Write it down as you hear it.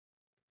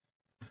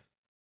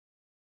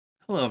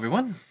Hello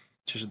everyone,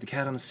 Xeshire the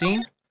Cat on the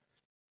scene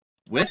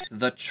with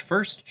the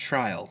first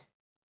trial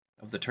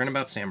of the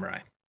Turnabout Samurai.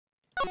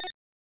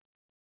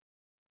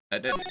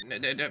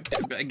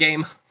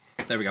 Game.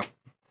 There we go.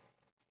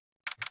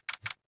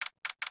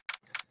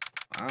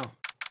 Wow.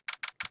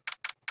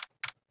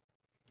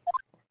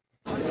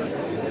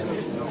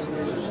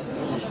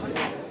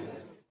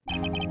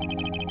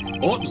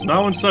 Court is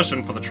now in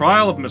session for the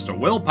trial of Mr.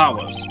 Will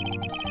Powers.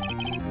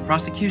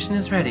 Prosecution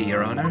is ready,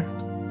 Your Honor.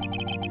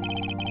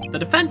 The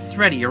defense is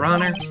ready, Your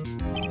Honor.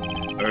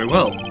 Very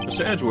well.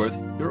 Mr. Edgeworth,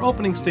 your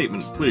opening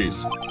statement,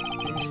 please.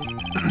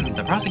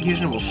 The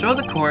prosecution will show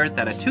the court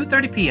that at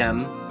 2:30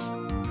 p.m.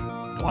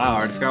 Wow, I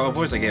already forgot what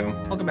voice I gave him.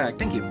 Welcome back,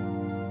 thank you.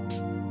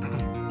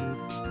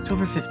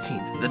 October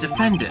 15th, the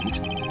defendant,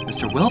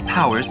 Mr. Will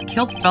Powers,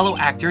 killed fellow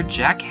actor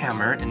Jack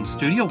Hammer in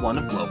Studio 1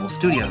 of Global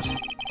Studios.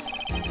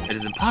 It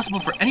is impossible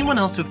for anyone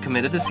else to have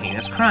committed this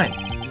heinous crime.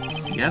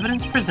 The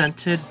evidence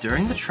presented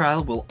during the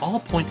trial will all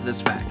point to this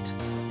fact.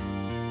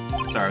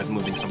 Sorry, I was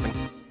moving something.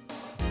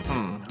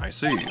 I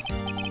see.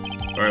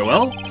 Very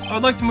well. I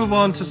would like to move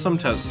on to some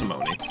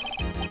testimony.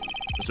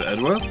 Mr.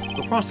 Edgeworth,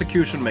 the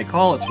prosecution may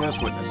call its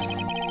first witness.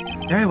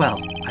 Very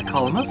well. I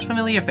call a most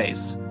familiar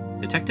face,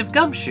 Detective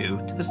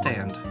Gumshoe, to the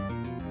stand.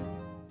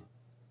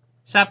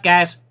 Sup,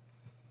 guys?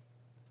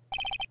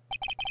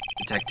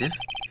 Detective,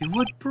 if you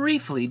would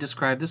briefly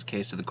describe this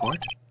case to the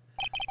court.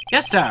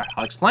 Yes, sir.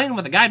 I'll explain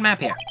with the guide map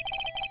here.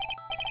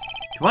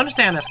 To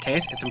understand this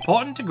case, it's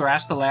important to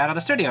grasp the layout of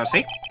the studio,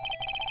 see?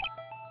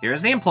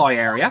 Here's the employee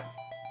area.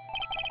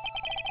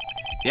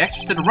 The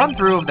extras did a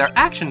run-through of their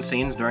action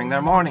scenes during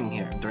the mornings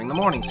here.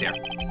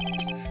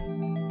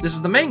 This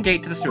is the main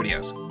gate to the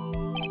studios.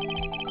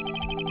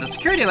 The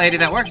security lady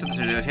that works at the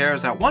studio here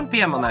is at 1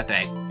 p.m. on that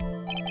day.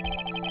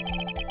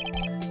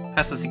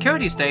 Past the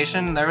security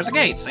station, there is a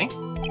gate, see?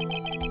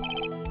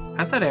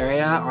 Past that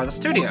area are the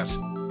studios.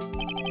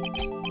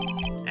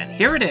 And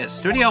here it is,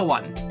 Studio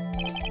 1.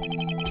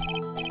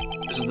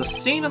 This is the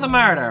scene of the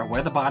murder,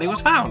 where the body was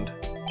found.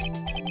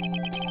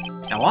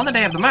 Now, on the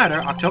day of the murder,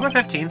 October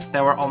 15th,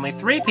 there were only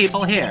 3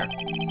 people here.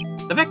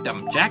 The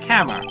victim, Jack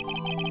Hammer,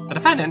 the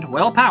defendant,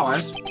 Will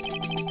Powers,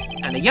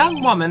 and a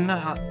young woman,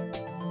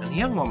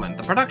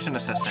 the production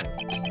assistant.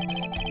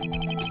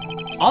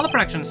 All the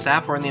production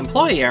staff were in the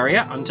employee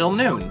area until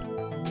noon.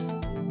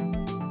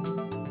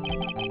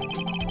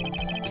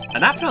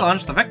 And after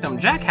lunch, the victim,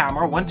 Jack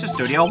Hammer, went to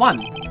Studio 1.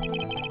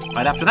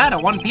 Right after that,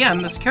 at 1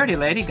 p.m., the security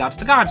lady got to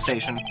the guard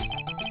station.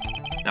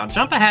 Now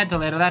jump ahead to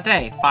later that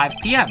day, 5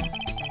 p.m.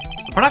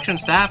 The production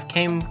staff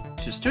came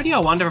to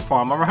Studio 1 to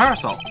perform a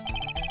rehearsal.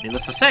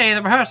 Needless to say,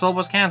 the rehearsal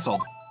was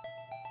cancelled.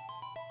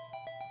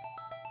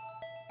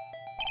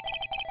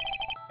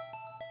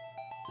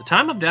 The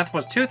time of death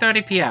was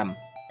 2:30 p.m.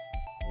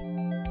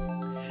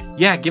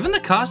 Yeah, given the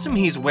costume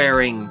he's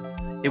wearing,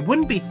 it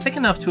wouldn't be thick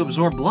enough to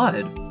absorb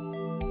blood.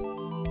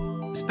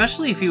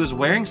 Especially if he was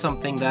wearing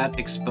something that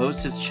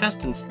exposed his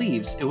chest and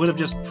sleeves, it would have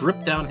just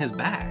dripped down his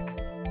back.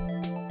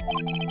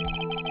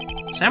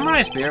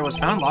 Samurai spear was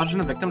found lodged in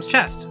the victim's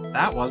chest.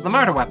 That was the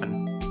murder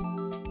weapon.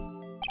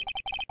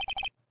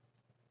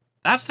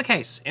 That's the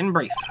case, in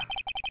brief.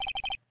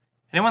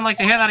 Anyone like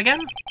to hear that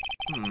again?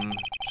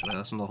 Should I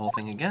listen to the whole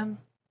thing again?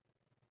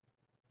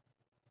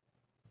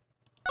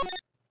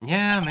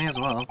 Yeah, may as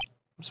well.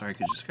 I'm sorry,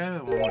 could you describe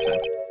it one more time?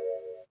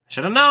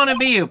 Should have known it'd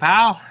be you,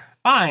 pal.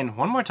 Fine,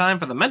 one more time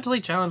for the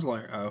mentally challenged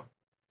lawyer. Oh.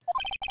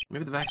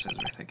 Maybe the back says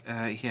everything.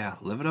 Yeah,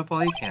 live it up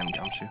while you can,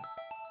 Gumshoe.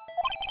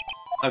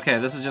 Okay,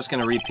 this is just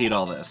gonna repeat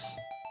all this.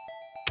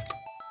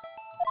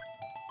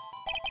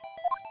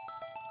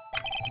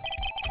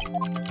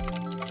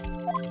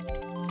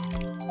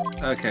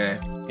 Okay,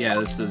 yeah,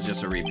 this is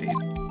just a repeat.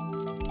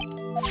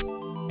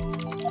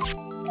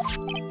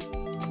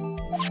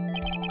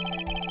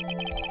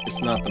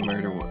 It's not the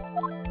murder one.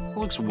 It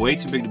looks way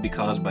too big to be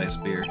caused by a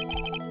spear.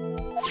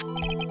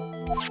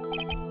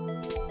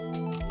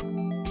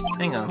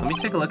 Hang on, let me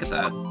take a look at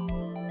that.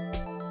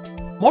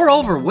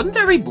 Moreover, wouldn't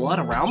there be blood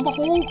around the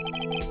hole?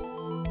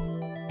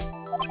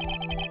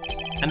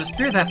 And a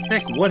spear that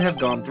thick would have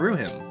gone through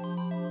him.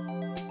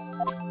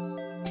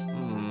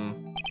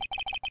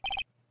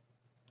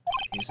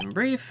 Case in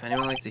brief.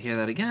 Anyone like to hear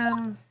that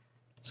again?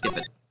 Skip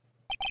it.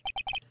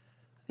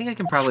 I think I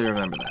can probably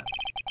remember that.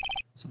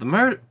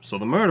 So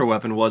the murder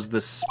weapon was the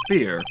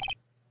spear.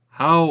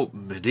 How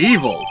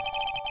medieval.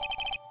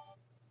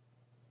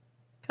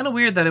 Kind of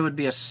weird that it would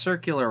be a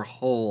circular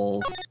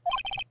hole.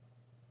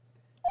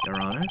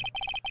 Your Honor,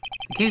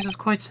 the case is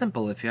quite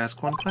simple if you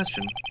ask one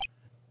question.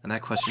 And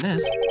that question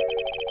is,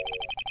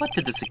 what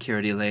did the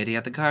security lady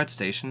at the guard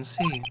station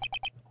see?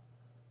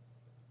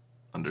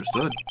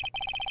 Understood.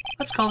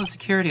 Let's call the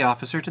security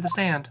officer to the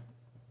stand.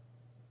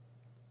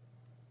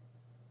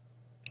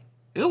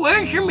 Who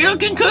wants your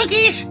milk and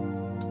cookies?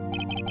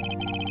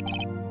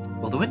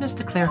 Will the witness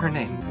declare her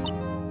name?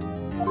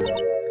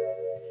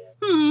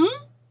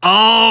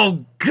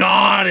 Oh,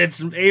 God,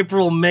 it's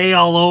April May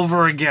all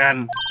over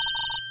again.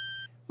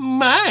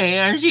 My,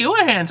 aren't you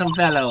a handsome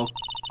fellow?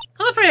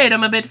 I'm afraid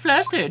I'm a bit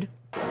flustered.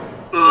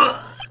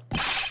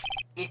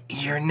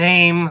 Your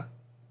name,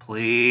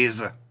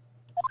 please.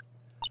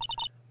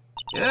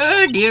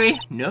 Oh, dearie,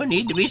 no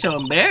need to be so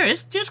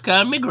embarrassed. Just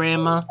call me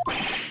Grandma.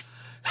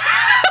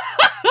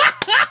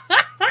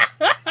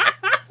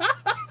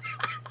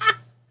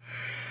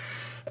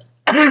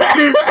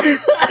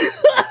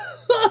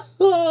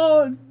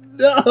 Oh,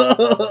 no.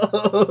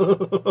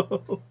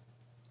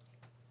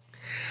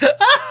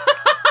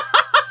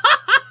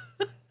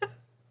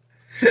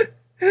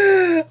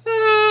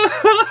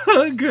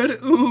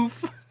 Good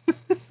oof.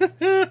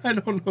 I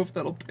don't know if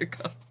that'll pick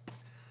up.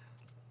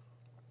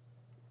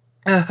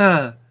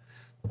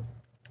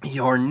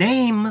 Your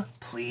name,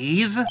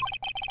 please.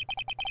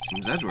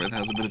 Seems Edgeworth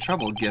has a bit of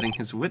trouble getting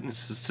his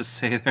witnesses to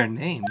say their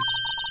names.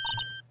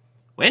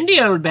 Wendy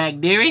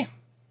Oldbag, dearie.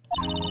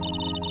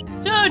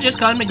 So, just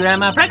call me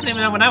Grandma. Practically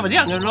when I was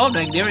young,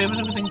 Oldbag, dearie,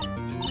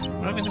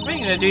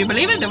 do you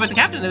believe it? There was the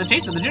captain of the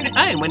chase of the junior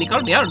high, and when he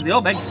called me out of the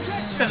Oldbag,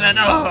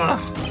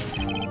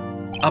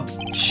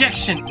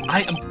 Objection!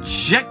 I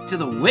object to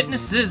the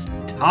witness's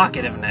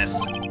talkativeness.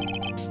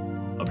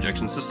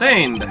 Objection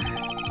sustained.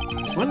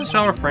 Witness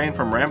shall refrain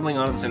from rambling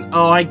on this.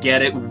 Oh, I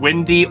get it.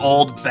 Windy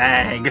old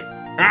bag.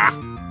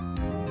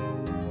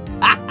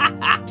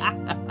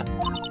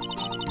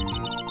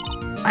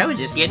 I was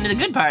just getting to the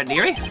good part,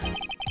 dearie.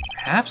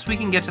 Perhaps we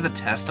can get to the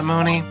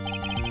testimony.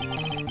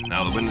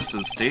 Now the witness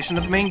is stationed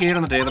at the main gate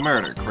on the day of the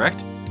murder,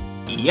 correct?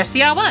 Yes,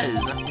 I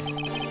was.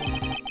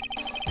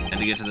 And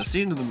to get to the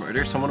scene of the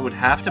murder, someone would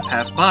have to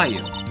pass by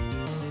you.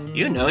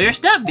 You know your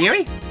stuff,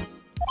 dearie.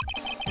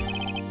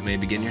 You may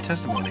begin your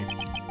testimony.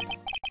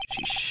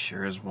 She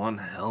sure is one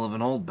hell of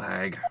an old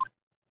bag.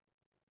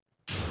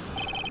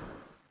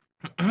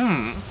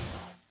 On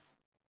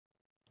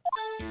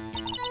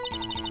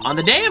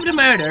the day of the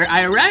murder,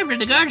 I arrived at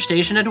the guard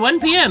station at 1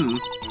 p.m.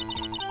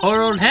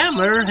 Poor old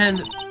Hammer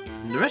and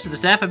the rest of the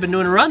staff have been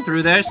doing a run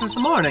through there since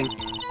the morning.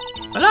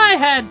 Well, I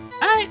had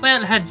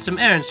some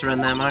errands to run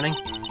that morning.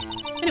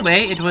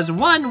 Anyway, it was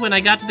 1 when I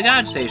got to the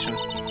guard station.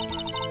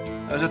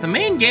 I was at the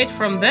main gate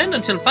from then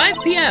until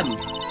 5 p.m.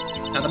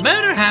 Now, the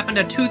murder happened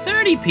at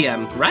 2:30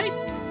 p.m., right?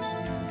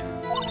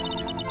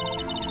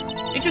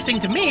 Interesting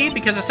to me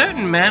because a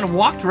certain man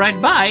walked right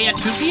by at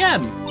 2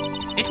 p.m.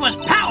 It was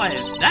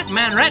Powers, that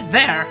man right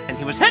there, and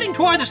he was heading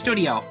toward the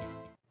studio.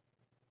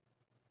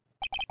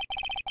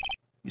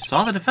 You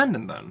saw the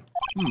defendant then?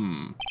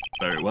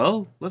 Very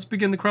well. Let's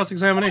begin the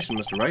cross-examination,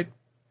 Mr. Wright.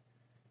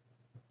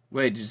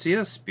 Wait, did you see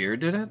the spear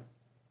did it?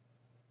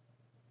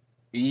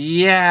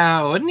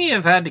 Yeah, wouldn't he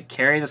have had to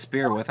carry the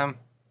spear with him?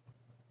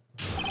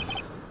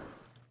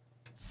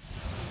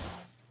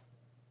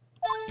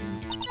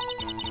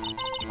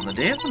 On the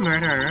day of the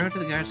murder, I arrived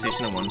at the guard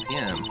station at 1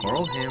 p.m. Poor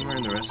old Hammer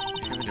and the rest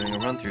have been doing a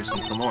run-through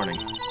since the morning.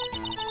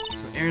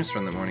 Some errands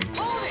from the morning.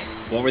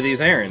 What were these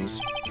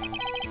errands?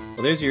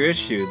 Well, there's your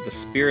issue. The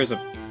spear is a...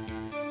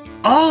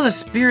 Oh, the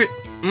spear...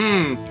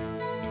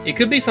 It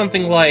could be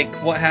something like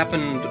what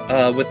happened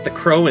with the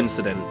crow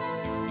incident.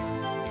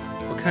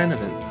 What kind of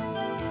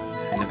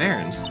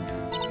errands?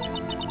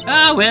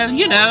 Oh, well,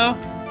 you know.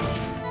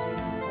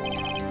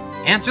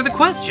 Answer the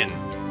question.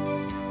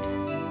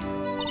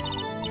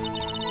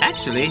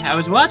 Actually, I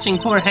was watching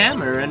poor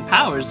Hammer and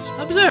Powers,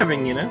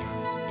 observing, you know.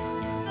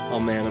 Oh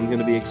man, I'm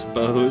gonna be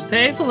exposed.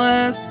 Hey,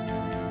 Celeste!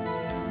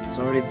 It's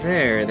already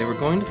there. They were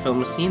going to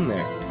film a scene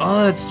there.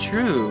 Oh, that's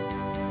true.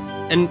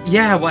 And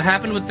yeah, what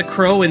happened with the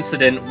Crow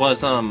incident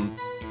was,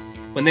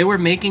 when they were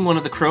making one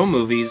of the Crow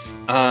movies,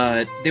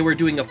 they were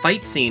doing a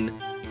fight scene,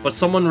 but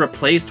someone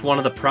replaced one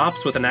of the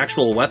props with an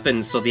actual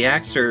weapon, so the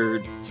actor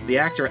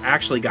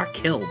actually got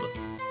killed.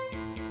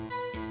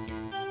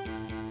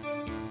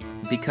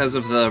 Because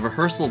of the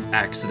rehearsal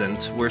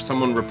accident where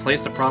someone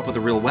replaced a prop with a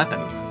real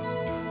weapon.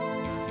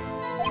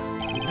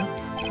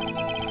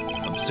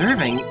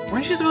 Observing?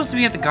 Weren't you supposed to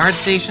be at the guard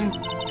station?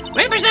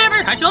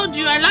 Whippersnapper! I told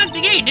you I locked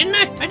the gate, didn't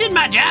I? I did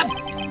my job!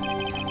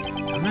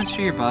 I'm not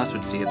sure your boss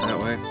would see it that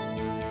way.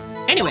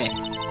 Anyway,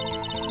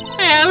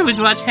 I always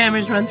watch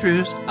Hammer's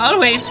run-throughs.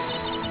 Always!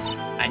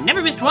 I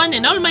never missed one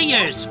in all my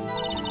years.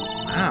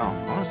 Wow,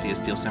 I want to see a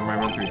Steel Samurai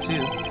run-through too.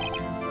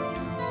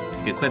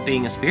 You could quit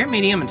being a spirit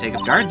medium and take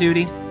up guard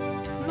duty.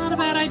 Not a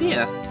bad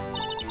idea.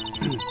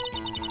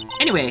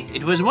 Anyway,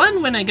 it was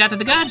 1 when I got to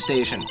the guard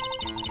station.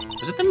 I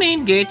was at the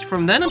main gate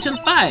from then until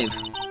 5.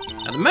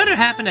 Now, the murder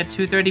happened at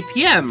 2:30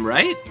 p.m.,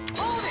 right?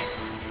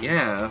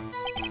 Yeah.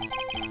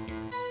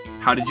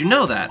 How did you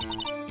know that?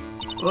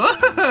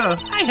 Oh,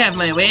 I have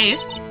my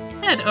ways.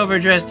 That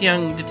overdressed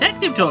young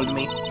detective told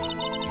me.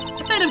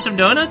 I fed him some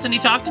donuts and he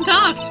talked and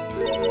talked.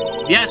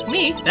 If you ask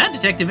me, that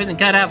detective isn't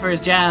cut out for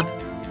his job.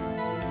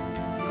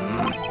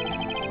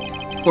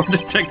 Poor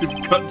detective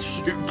got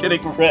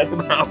getting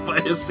ratted out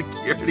by his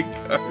security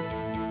guard.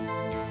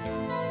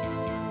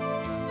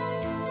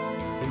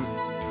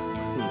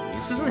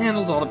 Susan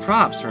handles all the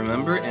props,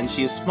 remember? And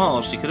she is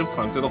small, she could have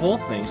clung through the whole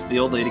thing, so the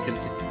old lady could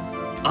have seen.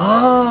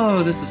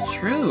 Oh, this is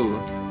true.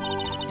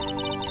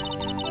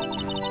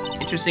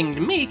 Interesting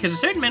to me, because a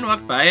certain man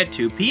walked by at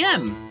 2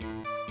 p.m.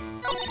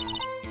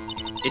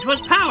 It was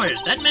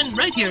Powers, that man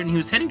right here, and he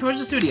was heading towards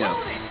the studio.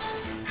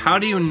 How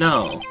do you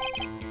know?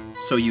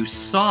 So you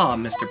saw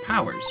Mr.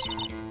 Powers.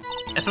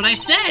 That's what I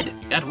said!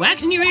 Got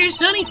wax in your ears,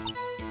 Sonny?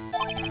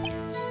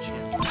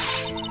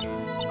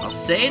 I'll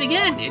say it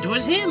again, it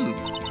was him.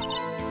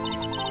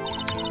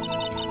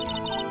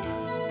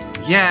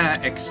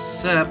 Yeah,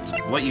 except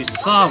what you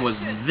saw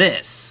was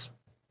this.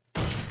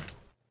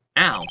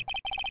 Ow.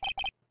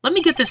 Let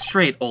me get this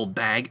straight, old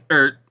bag.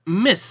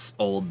 Miss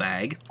Old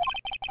Bag.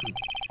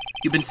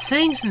 You've been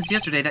saying since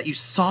yesterday that you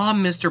saw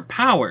Mr.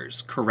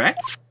 Powers,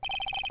 correct?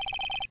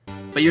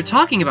 But you're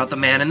talking about the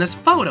man in this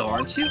photo,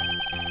 aren't you?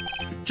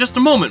 Just a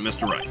moment,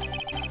 Mr. Wright.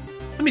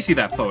 Let me see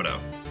that photo.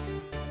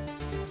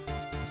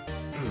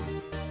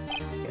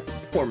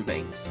 Poor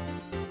Manx.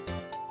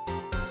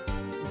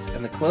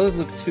 And the clothes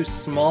look too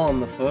small in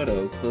the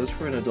photo. Clothes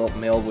for an adult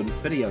male wouldn't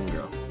fit a young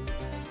girl.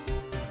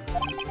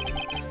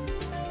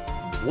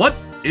 What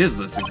is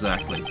this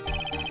exactly?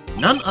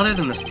 None other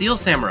than the Steel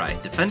Samurai,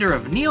 defender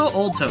of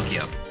Neo-Old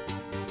Tokyo.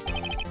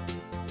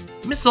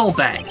 Miss Old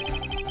Bag,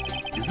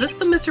 is this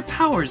the Mr.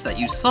 Powers that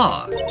you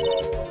saw?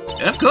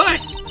 Of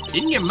course!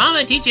 Didn't your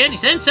mama teach you any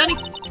sense, Sonny?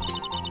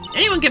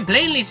 Anyone can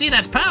plainly see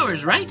that's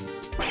Powers, right?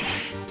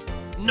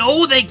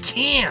 No, they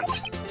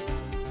can't!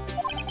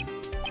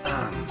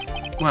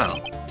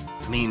 Well,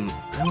 I mean,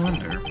 I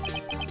wonder.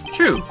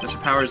 True,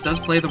 Mr. Powers does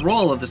play the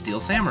role of the Steel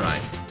Samurai.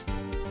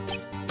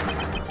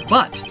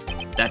 But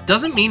that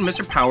doesn't mean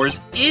Mr. Powers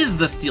is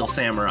the Steel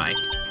Samurai.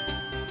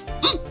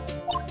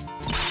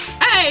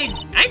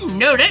 I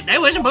know that. I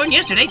wasn't born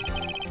yesterday.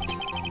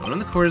 No one in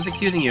the court is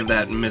accusing you of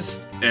that,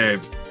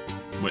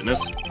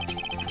 Witness?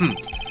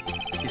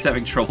 He's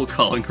having trouble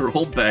calling her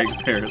old bag,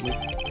 apparently.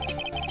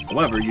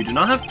 However, you do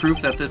not have proof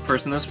that the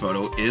person in this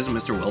photo is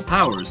Mr. Will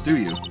Powers, do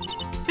you?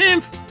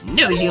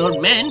 Nosy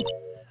old man.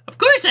 Of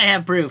course I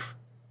have proof.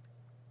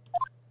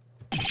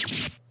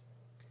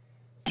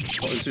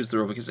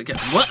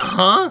 What,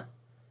 huh?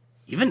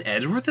 Even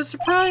Edgeworth is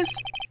surprised?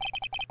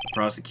 The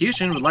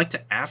prosecution would like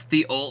to ask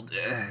the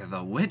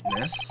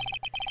witness,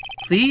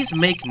 please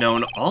make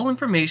known all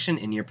information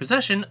in your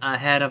possession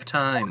ahead of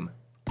time.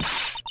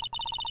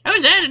 How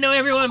is that to know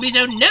everyone would be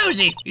so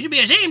nosy? You should be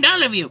ashamed,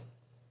 all of you.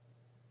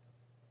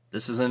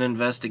 This is an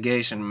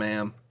investigation,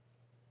 ma'am.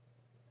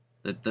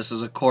 This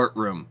is a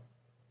courtroom.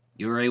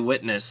 You're a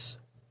witness.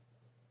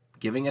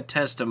 Giving a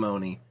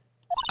testimony.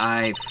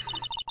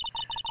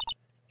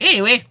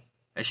 Anyway,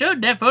 I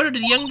showed that photo to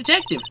the young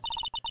detective.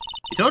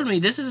 He told me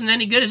this isn't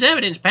any good as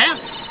evidence, pal.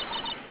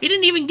 He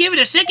didn't even give it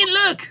a second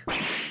look.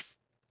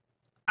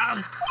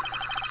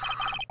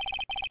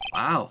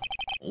 Wow.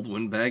 Old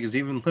Windbag has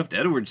even left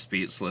Edward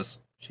speechless.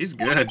 She's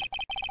good.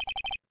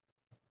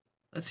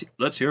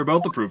 Let's hear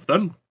about the proof,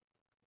 then.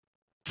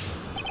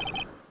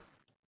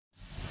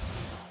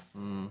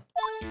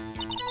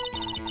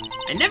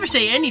 I never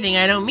say anything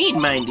I don't mean,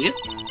 mind you.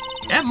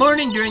 That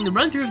morning during the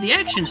run-through of the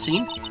action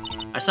scene,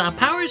 I saw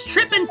Powers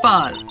trip and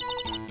fall.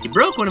 He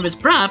broke one of his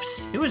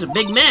props. It was a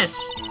big mess.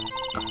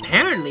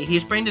 Apparently, he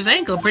sprained his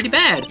ankle pretty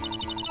bad.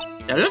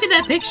 Now look at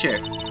that picture.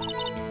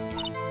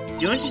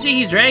 Don't you see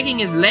he's dragging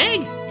his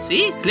leg?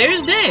 See? Clear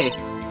as day.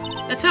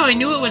 That's how I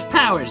knew it was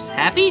Powers.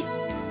 Happy?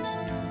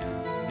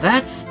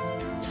 That's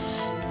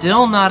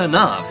still not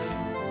enough.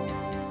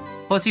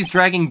 Plus, he's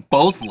dragging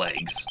both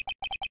legs.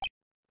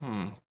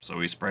 So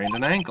he sprained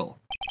an ankle.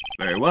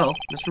 Very well.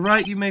 Mr.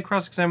 Wright, you may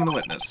cross-examine the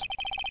witness.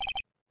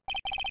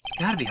 He's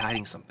gotta be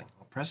hiding something.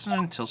 I'll press it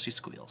until she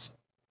squeals.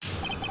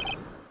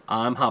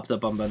 I'm hopped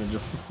up on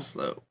Benadryl.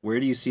 Slow. Where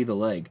do you see the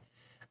leg?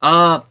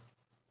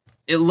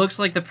 It looks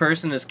like the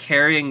person is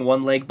carrying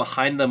one leg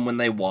behind them when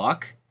they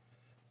walk.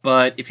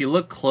 But if you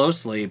look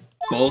closely,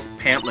 both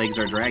pant legs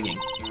are dragging.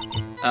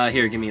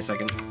 Here, give me a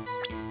second.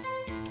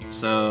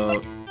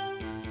 So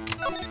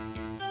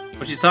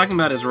what she's talking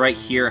about is right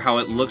here, how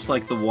it looks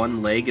like the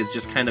one leg is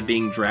just kind of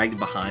being dragged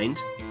behind.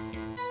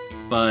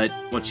 But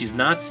what she's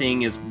not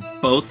seeing is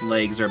both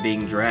legs are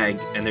being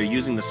dragged, and they're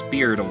using the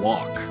spear to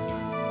walk.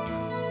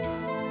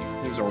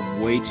 Legs are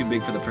way too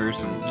big for the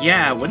person.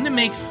 Yeah, wouldn't it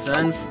make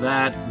sense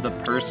that the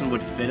person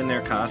would fit in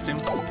their costume?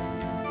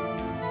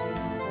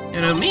 I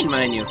don't mean,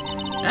 mind you.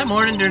 That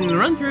morning during the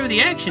run-through of the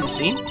action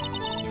scene,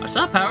 I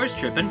saw Powers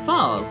trip and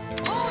fall.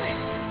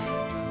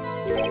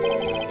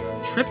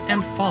 Trip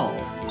and fall?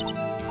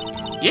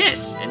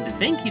 Yes, and to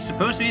think he's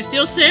supposed to be a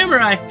Steel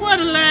Samurai. What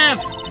a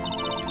laugh!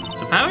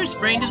 So Powers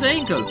sprained his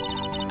ankle.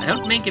 I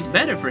helped make it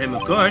better for him,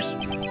 of course.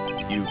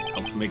 You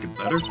helped make it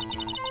better?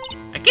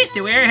 I kissed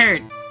it where it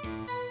hurt.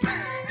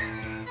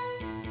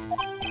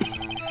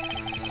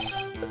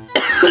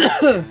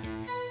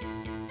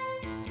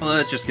 Well,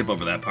 let's just skip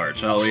over that part,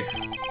 shall we?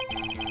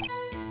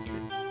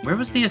 Where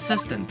was the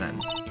assistant,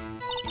 then?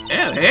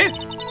 Oh, her?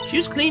 She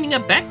was cleaning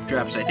up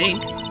backdrops, I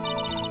think.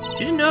 She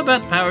didn't know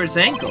about Powers'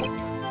 ankle.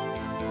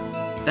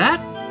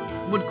 That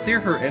would clear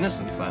her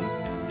innocence, then.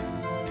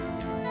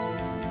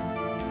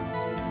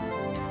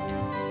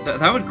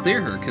 That would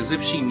clear her, because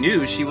if she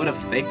knew, she would have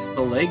faked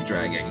the leg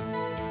dragging.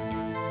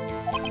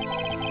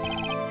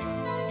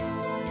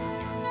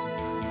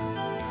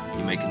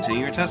 You may continue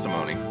your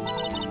testimony.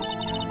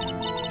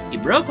 He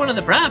broke one of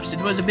the props. It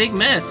was a big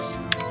mess.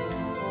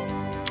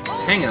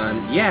 hang on.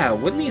 Yeah,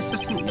 wouldn't the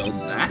assistant know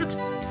that?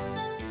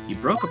 He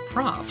broke a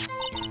prop.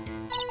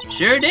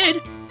 Sure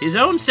did. His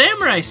own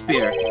samurai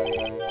spear.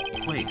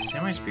 Wait,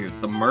 samurai spear?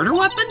 The murder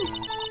weapon?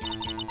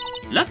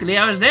 Luckily,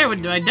 I was there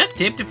with my duct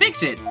tape to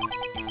fix it.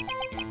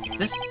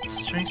 This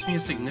strikes me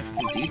as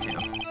significant detail.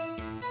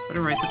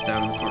 Better write this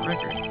down in the court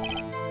record.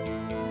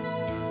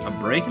 A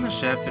break in the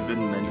shaft had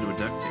been mended with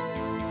duct tape.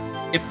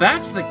 If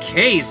that's the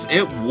case,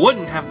 it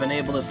wouldn't have been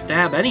able to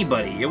stab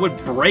anybody. It would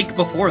break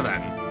before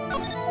then.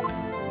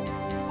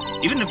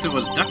 Even if it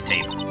was duct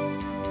tape.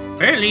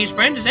 Apparently, he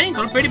sprained his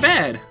ankle pretty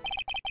bad.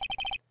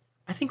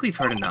 I think we've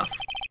heard enough.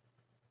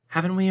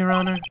 Haven't we, Your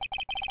Honor?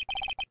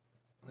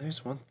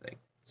 There's one thing.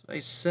 That's what I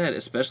said,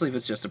 especially if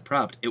it's just a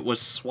prop. It was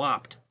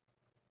swapped.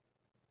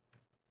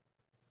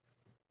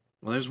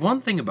 Well, there's one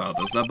thing about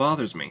this that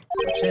bothers me,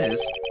 which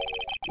is,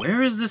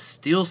 where is this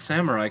steel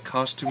samurai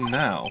costume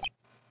now?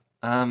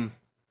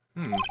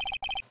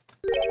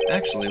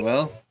 Actually,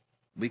 well,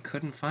 we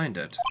couldn't find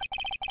it.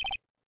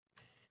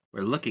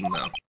 We're looking,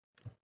 though.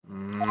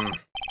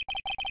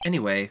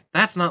 Anyway,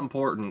 that's not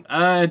important.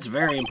 It's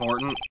very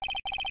important.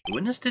 The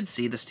witness did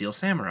see the steel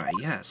samurai,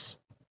 yes.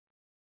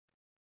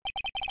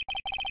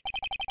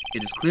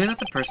 It is clear that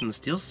the person in the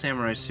steel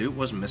samurai suit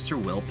was Mr.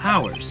 Will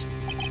Powers.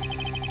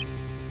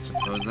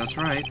 Suppose that's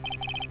right.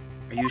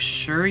 Are you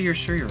sure you're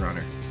sure, Your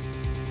Honor?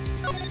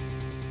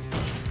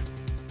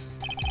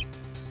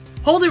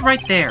 Hold it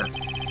right there!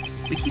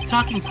 We keep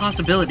talking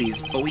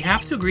possibilities, but we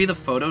have to agree the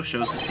photo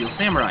shows the steel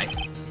samurai.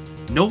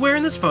 Nowhere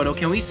in this photo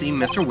can we see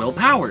Mr. Will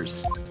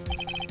Powers.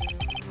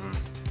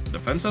 The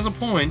defense has a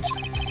point.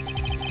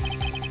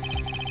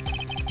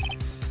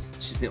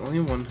 She's the only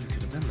one who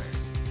could have been there.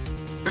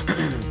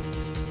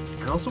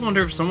 I also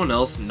wonder if someone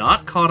else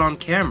not caught on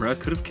camera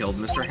could have killed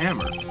Mr.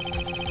 Hammer.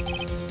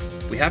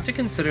 We have to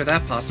consider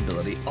that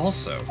possibility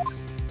also.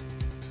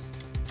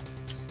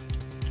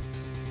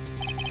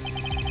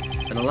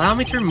 And allow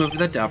me to remove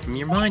that doubt from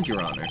your mind,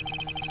 Your Honor.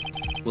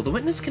 Will the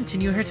witness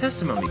continue her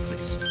testimony,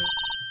 please?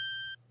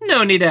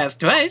 No need to ask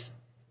twice.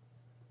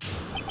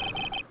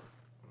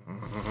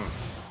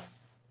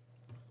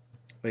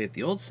 Wait,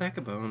 the old sack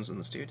of bones and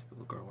the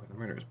stereotypical girl like the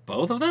murderers.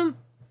 Both of them?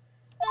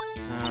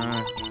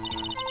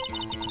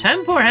 Time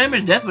before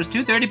Hammer's death was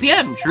 2:30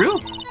 p.m., true?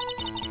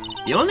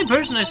 The only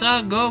person I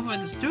saw go over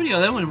the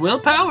studio then was Will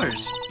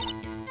Powers.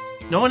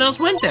 No one else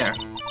went there.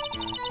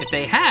 If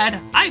they had,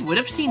 I would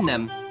have seen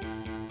them.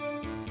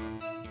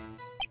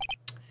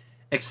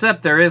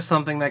 Except there is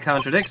something that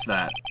contradicts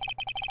that.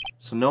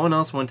 So no one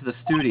else went to the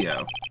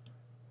studio.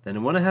 Then it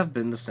wouldn't have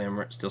been the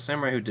steel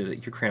samurai who did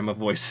it. Your grandma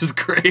voice is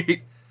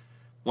great.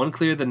 One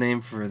cleared the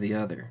name for the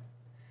other.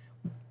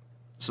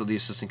 So the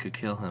assistant could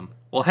kill him.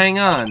 Well, hang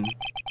on.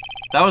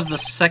 That was the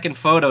second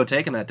photo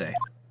taken that day.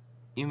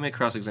 You may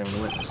cross-examine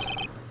the witness.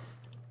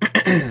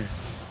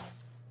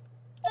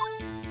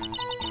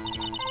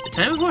 The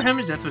time before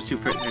Hammer's death was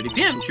 2:30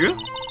 p.m., true?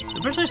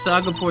 The person I saw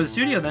go before the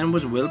studio then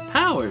was Will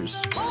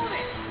Powers.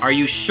 Are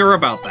you sure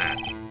about that?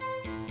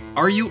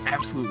 Are you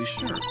absolutely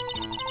sure?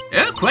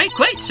 Oh,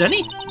 quite,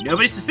 Sonny.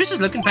 Nobody suspicious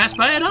looking passed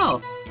by at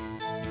all.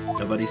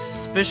 Nobody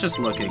suspicious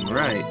looking,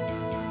 right.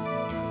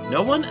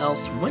 No one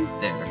else went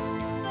there.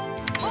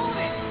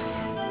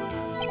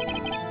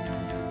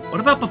 What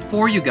about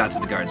before you got to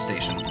the guard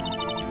station?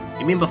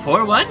 You mean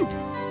before one?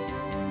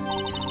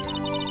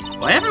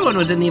 Why, everyone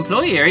was in the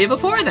employee area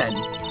before then.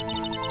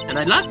 And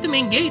I locked the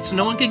main gate so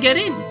no one could get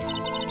in.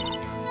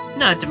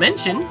 Not to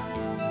mention,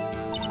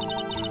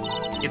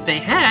 if they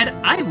had,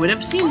 I would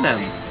have seen them.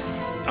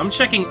 I'm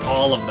checking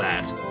all of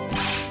that.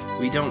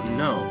 We don't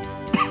know.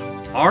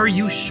 Are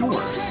you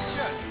sure?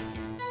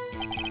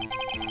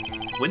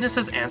 Witness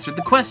has answered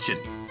the question.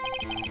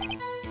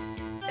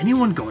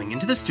 Anyone going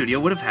into the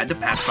studio would have had to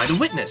pass by the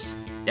witness.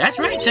 That's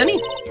right,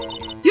 Sonny.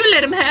 You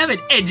let him have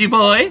it, edgy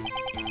boy.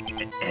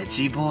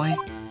 Edgy boy?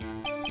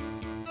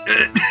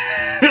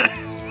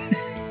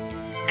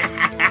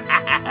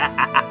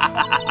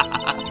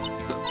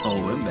 Oh,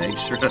 Wimbag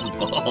sure has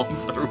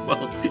balls, or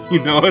well,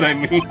 you know what I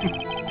mean.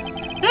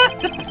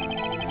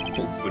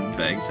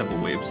 Windbags have a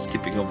way of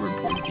skipping over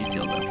important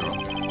details after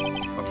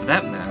all. Or for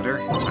that matter,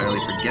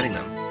 entirely forgetting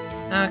them.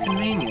 How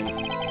convenient.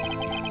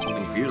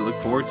 Something for you to look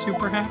forward to,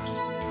 perhaps?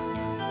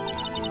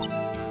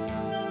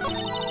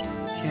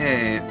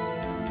 Okay,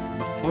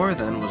 before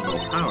then was Will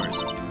Powers.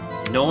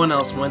 No one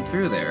else went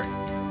through there.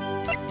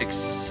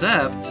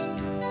 Except...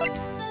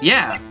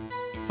 yeah!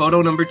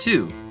 Photo number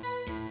 2.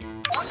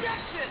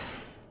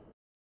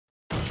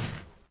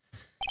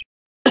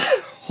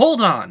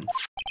 Hold on!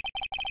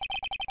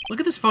 Look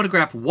at this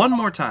photograph one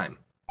more time.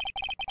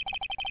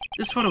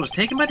 This photo was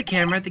taken by the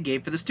camera at the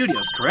gate for the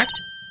studios,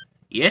 correct?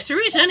 Yes,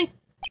 there is, honey.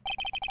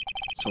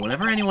 So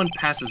whenever anyone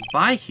passes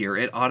by here,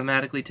 it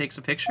automatically takes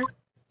a picture?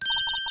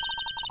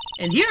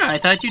 And here I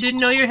thought you didn't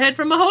know your head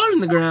from a hole in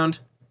the ground.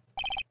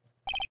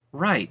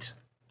 Right.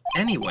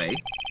 Anyway,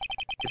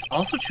 it's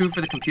also true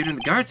for the computer in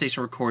the guard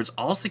station records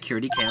all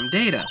security cam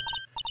data.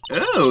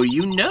 Oh,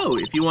 you know,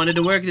 if you wanted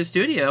to work at the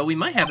studio, we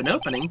might have an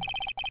opening.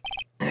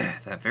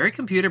 That very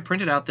computer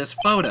printed out this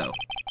photo.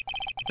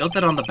 Note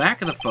that on the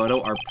back of the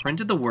photo are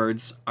printed the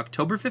words,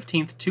 October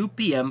 15th, 2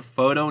 p.m.,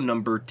 photo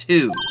number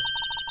 2.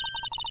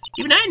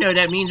 Even I know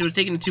that means it was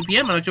taken at 2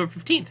 p.m. on October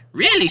 15th.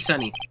 Really,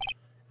 Sonny?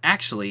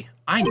 Actually,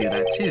 I knew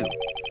that too.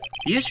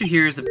 The issue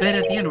here is a bit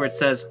at the end where it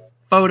says,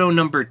 photo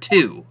number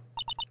 2.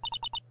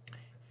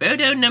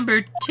 Photo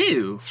number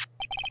 2?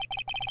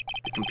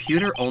 The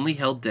computer only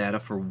held data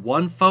for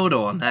one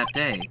photo on that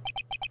day.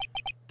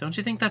 Don't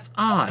you think that's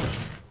odd?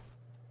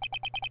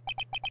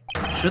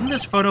 Shouldn't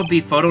this photo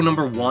be photo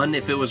number 1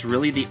 if it was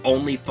really the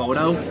only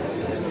photo?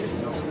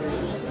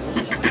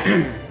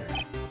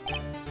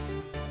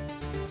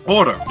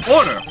 Order!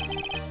 Order!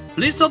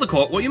 Please tell the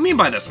court what you mean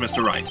by this,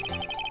 Mr. Wright.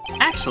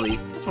 Actually,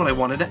 that's what I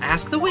wanted to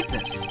ask the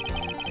witness.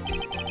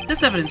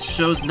 This evidence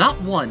shows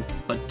not 1,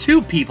 but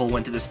 2 people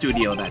went to the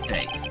studio that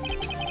day.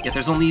 Yet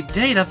there's only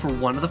data for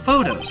one of the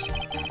photos.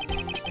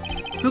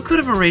 Who could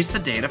have erased the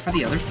data for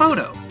the other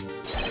photo?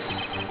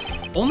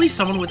 Only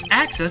someone with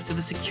access to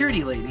the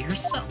security lady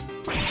herself.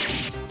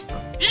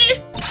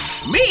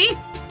 Me?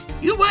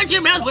 You watch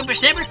your mouth,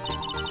 whippersnapper.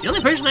 The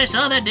only person I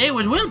saw that day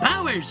was Will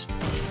Powers.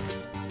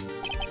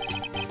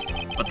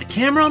 But the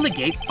camera on the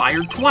gate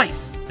fired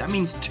twice. That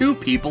means 2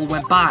 people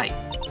went by.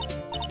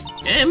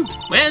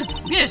 Well,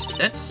 yes,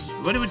 that's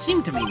what it would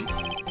seem to mean.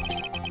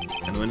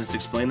 Can the witness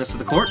explain this to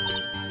the court?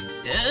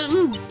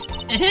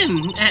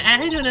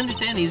 I don't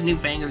understand these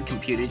newfangled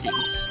computer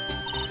things.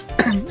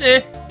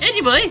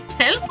 Edgy boy,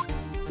 help?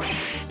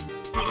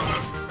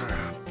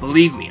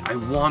 Believe me, I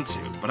want to,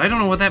 but I don't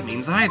know what that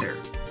means either.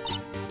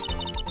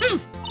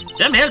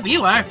 Some help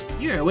you are.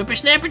 You're a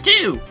whippersnapper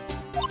too.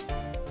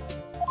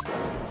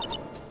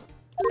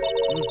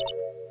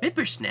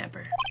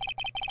 Whippersnapper.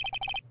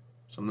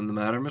 Something the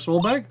matter, Miss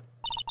Oldbag?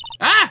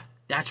 Ah,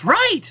 that's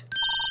right.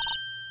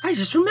 I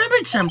just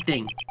remembered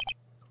something.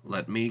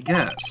 Let me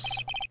guess.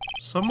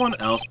 Someone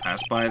else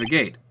passed by the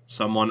gate.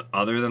 Someone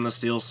other than the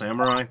Steel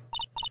Samurai?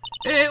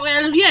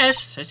 Well,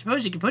 yes, I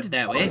suppose you could put it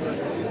that way.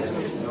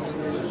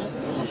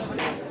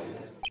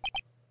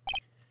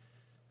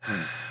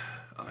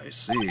 I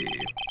see.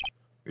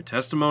 Your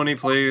testimony,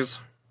 please.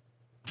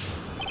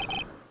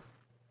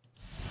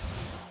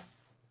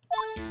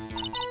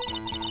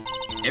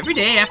 Every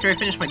day after I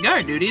finish my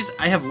guard duties,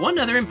 I have one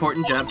other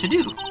important job to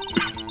do.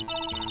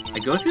 I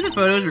go through the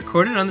photos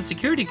recorded on the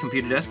security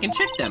computer desk and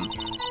check them.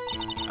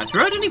 I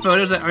throw out any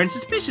photos that aren't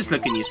suspicious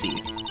looking, you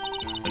see.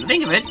 When I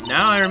think of it,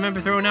 now I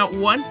remember throwing out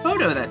one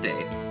photo that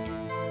day.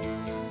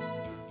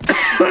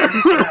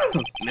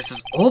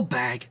 Mrs.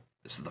 Oldbag,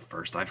 this is the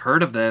first I've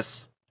heard of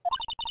this.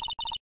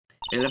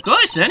 Well, of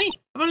course, Sonny.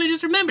 I've only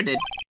just remembered it.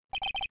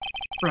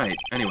 Right,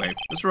 anyway,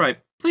 Mr. Wright,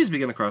 please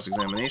begin the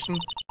cross-examination.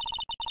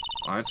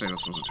 Well, I'd say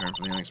this was a turn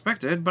for the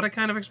unexpected, but I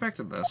kind of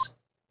expected this.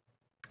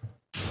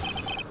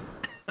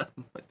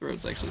 My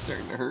throat's actually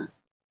starting to hurt.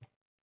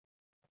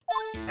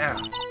 Yeah.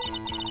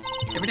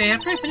 Every day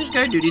after I finish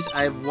guard duties,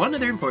 I have one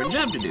other important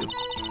job to do.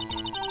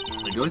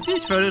 I go through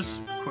these photos,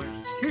 record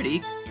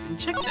security, and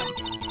check them.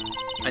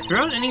 I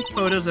throw out any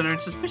photos that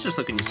aren't suspicious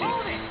looking, you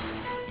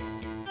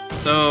see.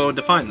 So,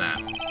 define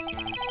that.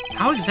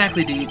 How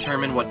exactly do you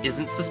determine what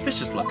isn't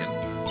suspicious looking?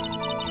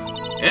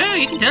 Oh,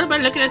 you can tell by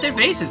looking at their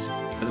faces.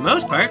 For the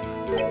most part.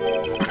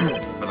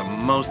 For the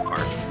most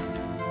part.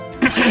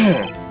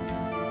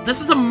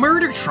 This is a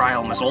murder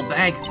trial, Miss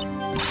Oldbag.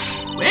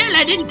 Well,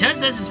 I didn't touch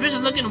that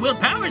suspicious-looking Will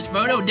Powers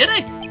photo, did I?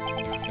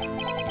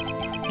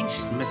 I think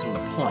she's missing the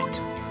point.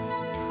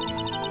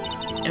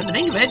 Come to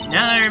think of it,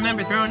 now that I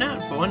remember throwing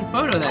out for one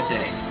photo that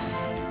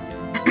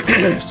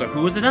day. So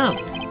who was it of?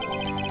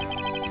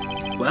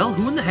 Well,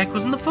 who in the heck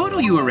was in the photo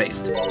you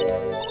erased?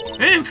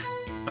 A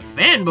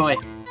fanboy.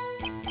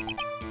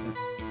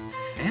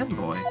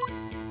 Fanboy?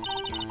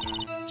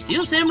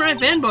 Steel Samurai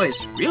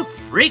fanboys. Real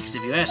freaks,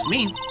 if you ask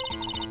me.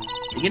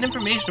 They get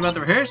information about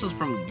the rehearsals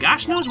from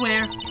gosh knows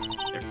where.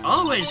 They're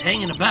always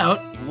hanging about.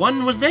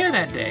 One was there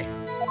that day.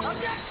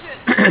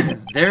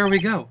 There we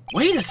go.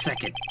 Wait a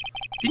second.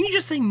 Didn't you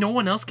just say no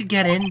one else could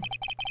get in?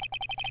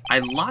 I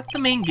locked the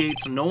main gate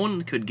so no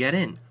one could get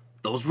in.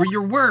 Those were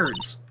your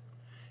words.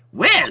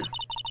 Well,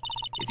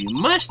 if you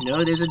must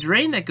know, there's a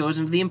drain that goes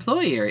into the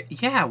employee area.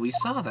 Yeah, we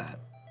saw that.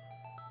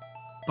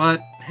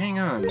 But, hang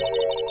on.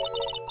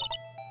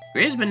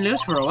 Grade's been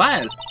loose for a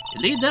while.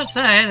 It leads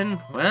outside, and,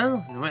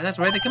 well, that's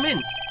where they come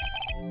in.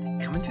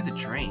 Coming through the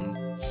drain?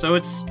 So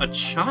it's a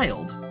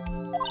child.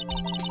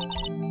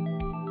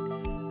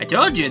 I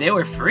told you, they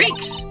were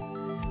freaks.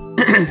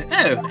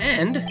 Oh,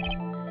 and...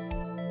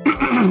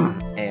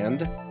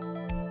 And?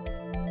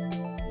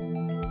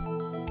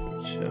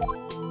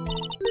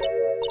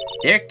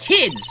 They're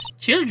kids,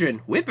 children,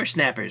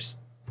 whippersnappers.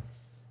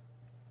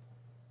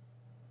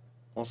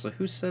 Also,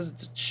 who says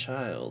it's a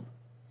child?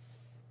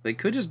 They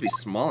could just be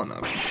small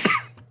enough.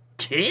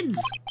 Kids?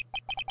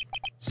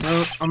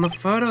 So, on the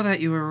photo that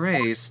you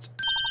erased...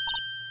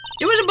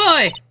 It was a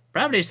boy!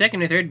 Probably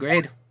 2nd or 3rd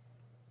grade.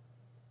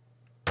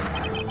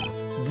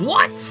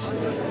 What?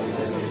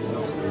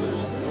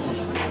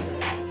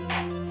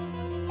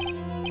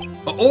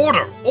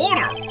 Order!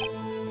 Order!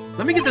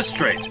 Let me get this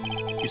straight.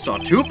 You saw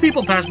two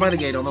people pass by the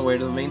gate on the way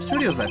to the main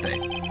studios that day.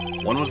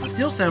 One was the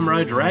Steel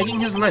Samurai dragging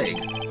his leg.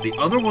 The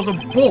other was a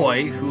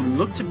boy who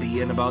looked to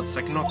be in about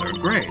 2nd or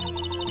 3rd grade.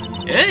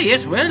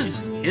 Yes, well,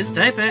 his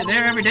type out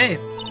there every day.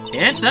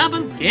 Can't stop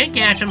him, can't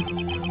catch him.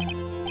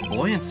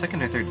 Boy in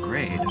 2nd or 3rd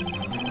grade.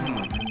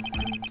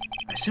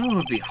 I assume it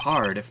would be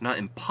hard, if not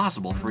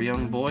impossible, for a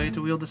young boy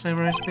to wield the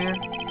samurai spear.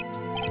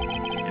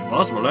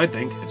 Impossible, I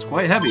think. It's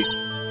quite heavy.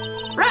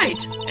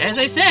 Right. As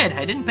I said,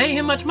 I didn't pay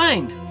him much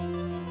mind.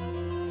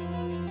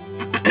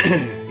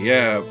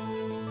 Yeah.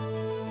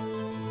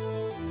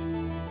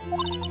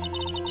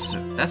 So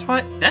That's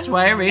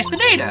why I erased the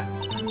data.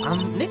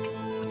 Nick,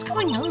 what's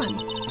going on?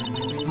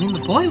 I mean, the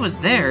boy was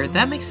there.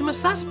 That makes him a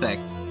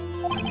suspect.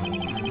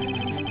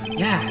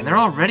 Yeah, and they're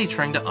already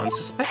trying to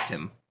unsuspect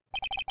him.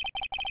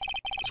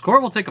 This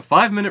court will take a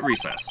 5-minute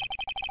recess.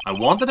 I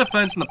want the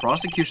defense and the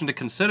prosecution to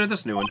consider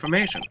this new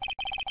information.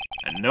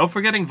 And no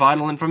forgetting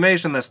vital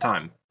information this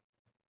time.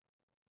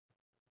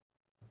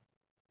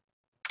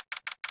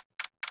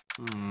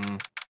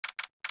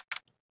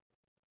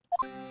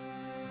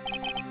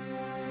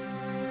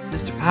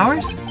 Mr.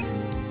 Powers?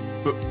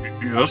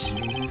 Yes?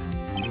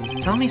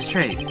 Tell me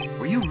straight,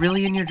 were you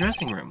really in your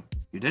dressing room?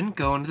 You didn't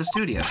go into the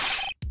studio.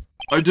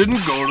 I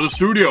didn't go to the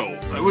studio.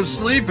 I was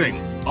sleeping.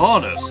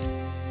 Honest.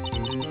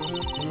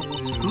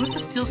 So who's the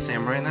Steel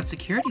Samurai in that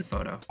security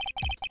photo?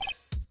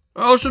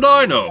 How should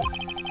I know?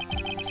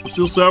 The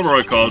Steel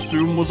Samurai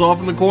costume was off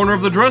in the corner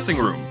of the dressing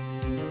room.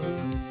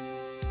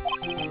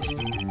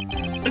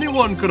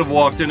 Anyone could have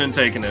walked in and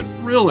taken it,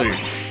 really.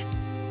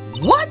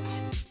 What?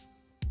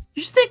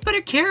 You should take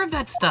better care of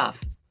that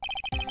stuff.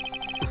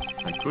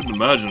 I couldn't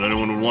imagine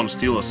anyone would want to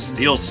steal a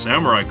Steel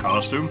Samurai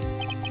costume.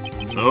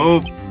 So,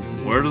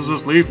 where does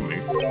this leave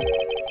me?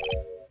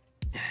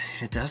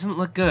 It doesn't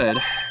look good.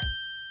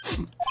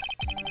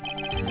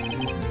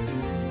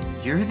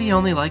 You're the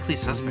only likely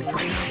suspect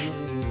right now.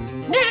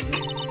 Nick!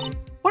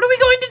 What are we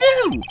going to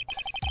do?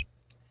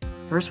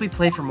 First, we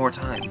play for more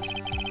time.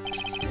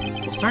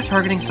 We'll start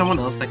targeting someone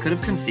else that could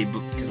have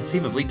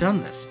conceivably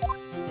done this.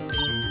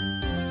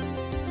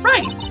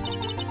 Right!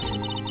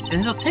 And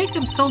it'll take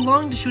them so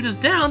long to shoot us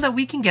down that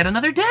we can get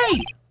another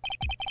day.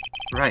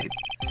 Right.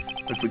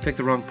 But if we pick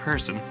the wrong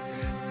person,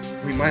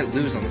 we might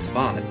lose on the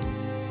spot.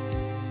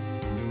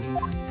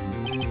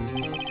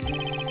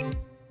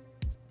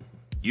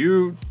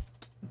 You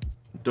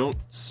don't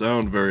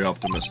sound very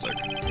optimistic.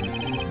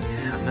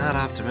 Yeah, I'm not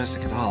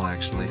optimistic at all,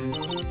 actually.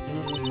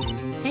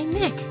 Hey,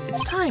 Nick,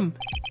 it's time.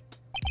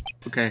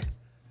 Okay.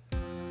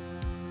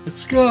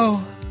 Let's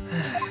go.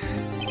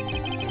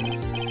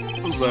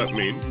 What does that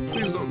mean?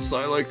 Please don't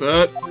sigh like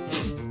that.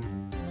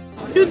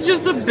 Dude's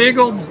just a big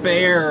old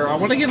bear. I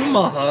want to give him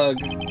a hug.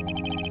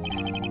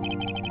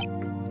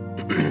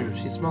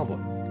 She's a small boy.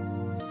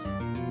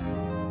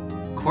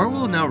 Court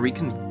will now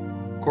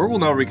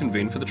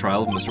reconvene for the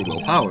trial of Mr.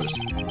 Will Powers.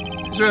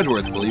 Mr.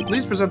 Edgeworth, will you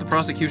please present the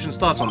prosecution's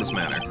thoughts on this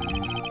matter?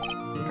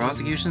 The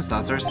prosecution's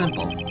thoughts are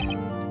simple.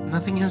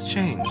 Nothing has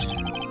changed.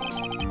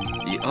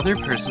 The other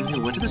person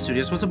who went to the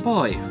studios was a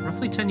boy,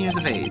 roughly 10 years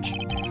of age.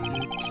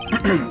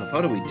 The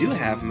photo we do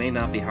have may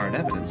not be hard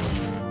evidence,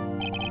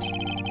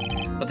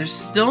 but there's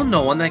still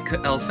no one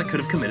else that could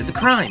have committed the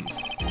crime.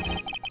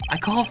 I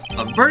call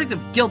a verdict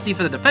of guilty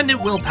for the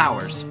defendant, Will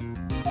Powers.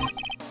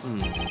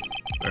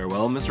 Very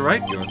well, Mr.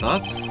 Wright, your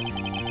thoughts?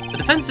 The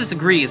defense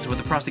disagrees with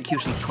the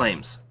prosecution's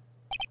claims.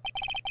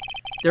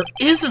 There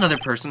is another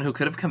person who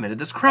could have committed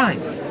this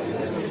crime.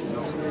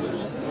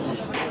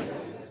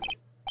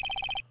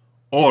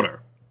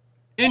 Order.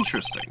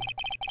 Interesting.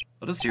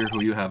 Let us hear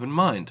who you have in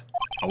mind.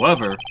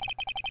 However,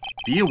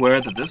 be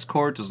aware that this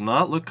court does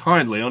not look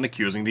kindly on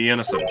accusing the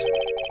innocent.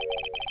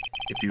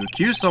 If you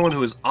accuse someone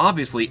who is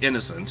obviously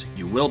innocent,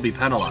 you will be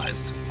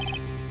penalized.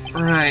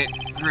 Right,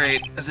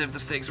 great. As if the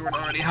stakes weren't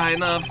already high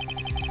enough.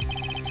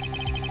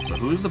 So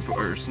who's the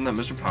person that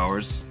Mr.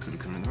 Powers could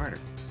have committed the murder?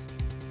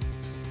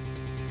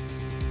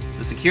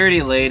 The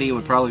security lady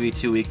would probably be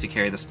too weak to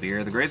carry the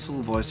spear. The graceful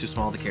little boy's too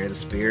small to carry the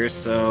spear,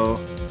 so...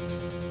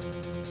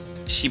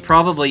 She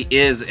probably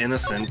is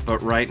innocent,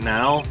 but right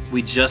now,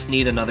 we just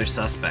need another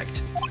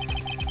suspect.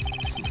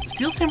 The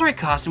Steel Samurai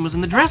costume was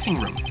in the dressing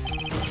room.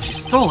 She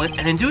stole it,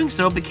 and in doing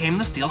so, became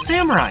the Steel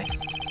Samurai.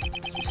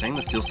 You're saying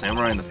the Steel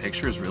Samurai in the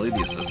picture is really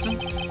the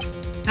assistant?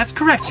 That's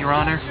correct, Your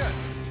Honor.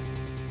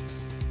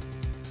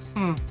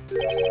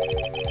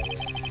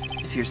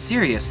 If you're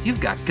serious, you've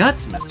got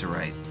guts, Mr.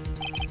 Wright.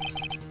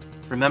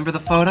 Remember the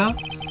photo?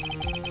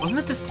 Wasn't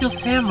it the Steel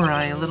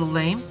Samurai a little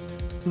lame?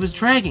 He was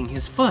dragging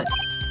his foot.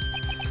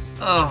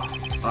 Oh,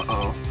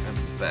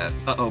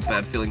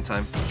 bad feeling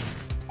time.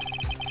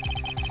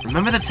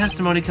 Remember the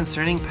testimony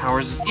concerning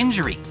Powers'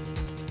 injury?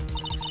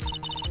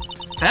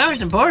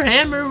 Powers and poor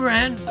Hammer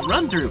ran the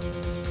run-through.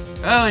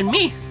 Oh, and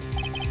me.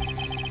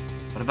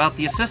 What about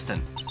the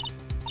assistant?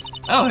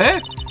 Oh, her?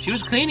 She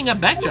was cleaning up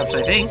backdrops,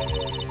 I think.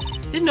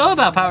 Didn't know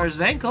about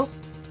Powers' ankle.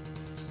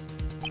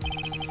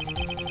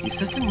 The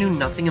assistant knew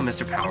nothing of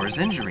Mr. Powers'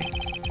 injury.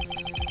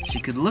 She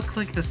could look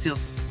the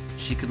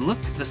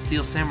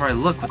Steel Samurai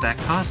look with that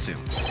costume.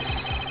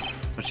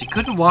 But she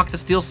couldn't walk the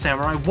Steel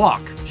Samurai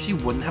walk. She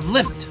wouldn't have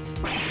lived.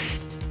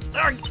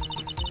 Ugh.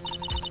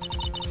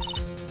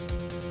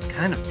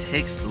 Kind of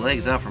takes the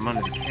legs out from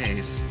under the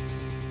case.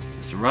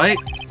 Mr. Wright,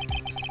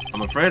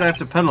 I'm afraid I have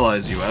to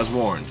penalize you as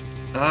warned.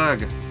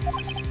 Ugh.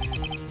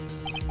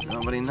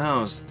 Nobody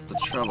knows the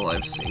trouble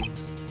I've seen.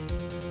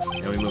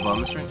 Can we move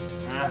on, Mr.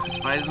 Wright? This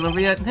fight isn't over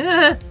yet.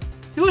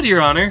 Do it,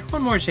 Your Honor.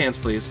 One more chance,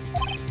 please.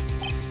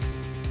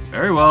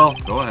 Very well,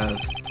 go ahead.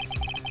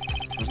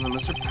 Wasn't it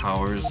Mr.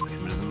 Powers that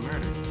committed the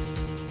murder?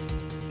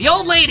 The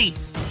old lady!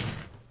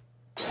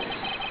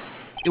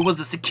 It was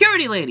the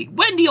security lady,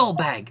 Wendy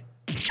Oldbag.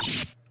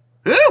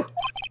 Who?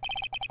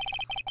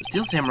 The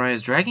Steel Samurai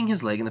is dragging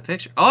his leg in the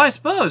picture. Oh, I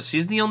suppose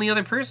she's the only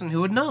other person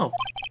who would know.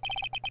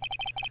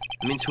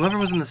 That means whoever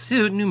was in the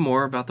suit knew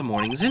more about the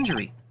morning's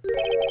injury.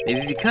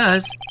 Maybe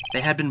because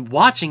they had been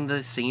watching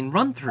the scene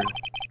run through.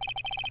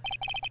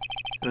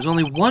 There was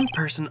only one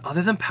person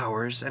other than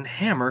Powers and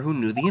Hammer who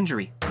knew the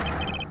injury.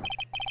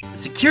 The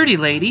security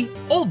lady,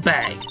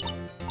 Oldbag.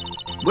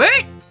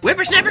 Wait!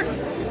 Whippersnapper!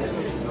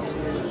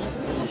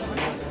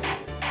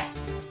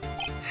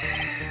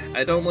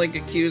 I don't like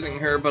accusing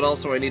her, but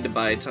also I need to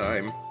buy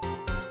time.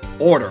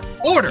 Order!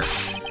 Order!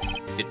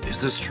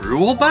 Is this true,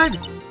 Oldbag?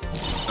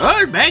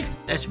 Oldbag?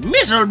 That's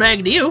Miss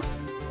Oldbag to you.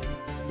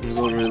 It's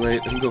already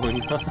late. I'm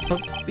going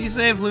up. Be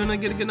safe, Luna.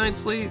 Get a good night's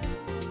sleep.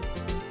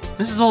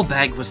 Mrs.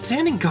 Oldbag was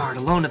standing guard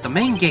alone at the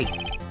main gate.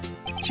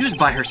 She was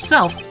by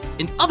herself.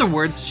 In other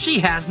words, she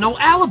has no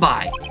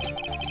alibi.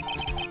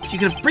 She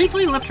could have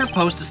briefly left her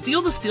post to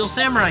steal the Steel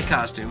Samurai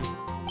costume,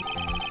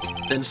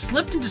 then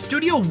slipped into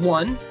Studio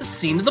 1, the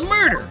scene of the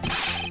murder.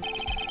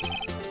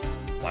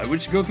 Why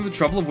would she go through the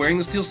trouble of wearing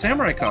the Steel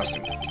Samurai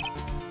costume?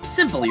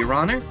 Simple, Your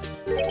Honor.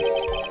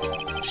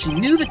 She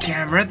knew the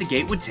camera at the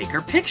gate would take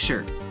her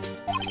picture.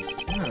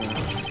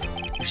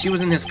 If she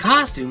was in his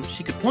costume,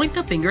 she could point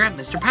the finger at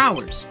Mr.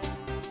 Powers.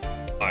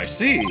 I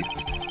see.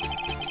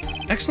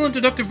 Excellent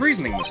deductive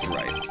reasoning, Mr.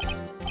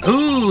 Wright.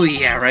 Ooh,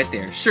 yeah, right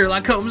there.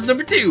 Sherlock Holmes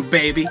 #2,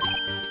 baby.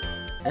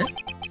 Huh?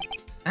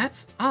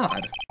 That's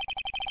odd.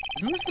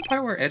 Isn't this the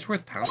part where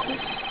Edgeworth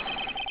pounces?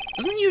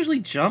 Doesn't he usually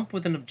jump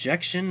with an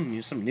objection and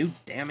use some new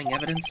damning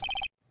evidence?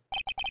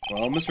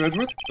 Well, Mr.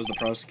 Edgeworth, does the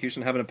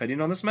prosecution have an opinion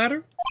on this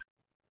matter?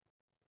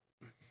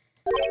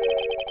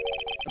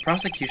 The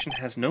prosecution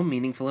has no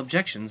meaningful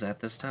objections at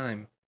this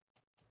time.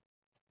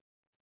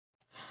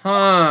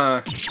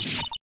 Huh.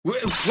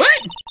 What?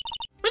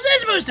 What's that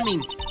supposed to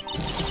mean?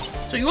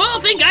 So you all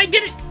think I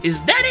did it?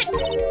 Is that it?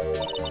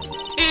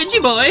 Edgy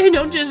boy,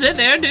 don't just sit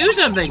there, do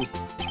something.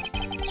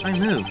 So I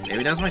move.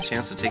 Maybe now's my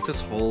chance to take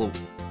this whole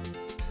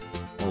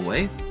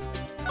away.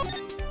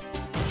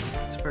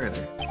 It's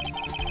further.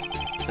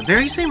 The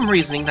very same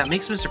reasoning that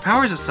makes Mr.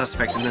 Powers a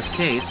suspect in this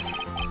case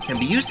can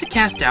be used to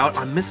cast doubt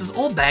on Mrs.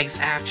 Oldbag's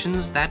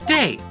actions that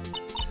day.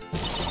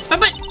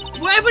 But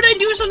why would I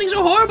do something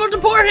so horrible to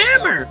poor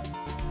Hammer?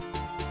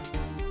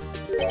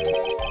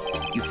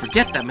 You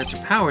forget that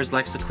Mr. Powers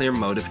lacks a clear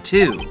motive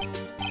too.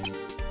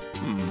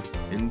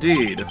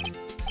 Indeed.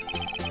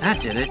 That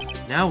did it.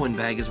 Now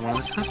Windbag is one of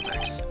the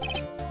suspects.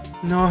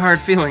 No hard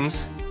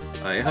feelings,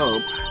 I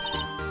hope.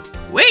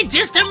 Wait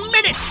just a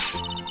minute!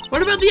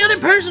 What about the other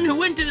person who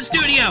went to the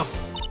studio?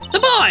 The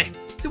boy!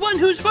 The one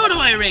whose photo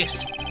I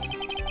erased.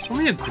 It's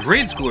only a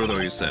grade schooler,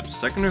 though, you said.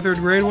 2nd or 3rd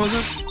grade, was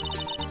it?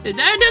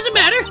 That doesn't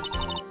matter.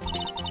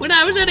 When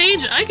I was that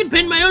age, I could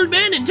pin my old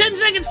man in 10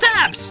 seconds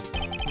tops.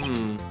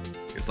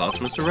 Your thoughts,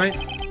 Mr. Wright?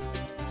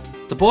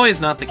 The boy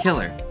is not the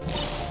killer.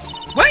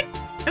 What?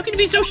 How can you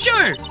be so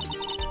sure?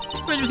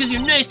 Suppose because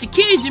you're nice to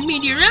kids and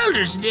mean to your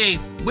elders today,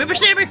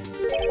 whippersnapper?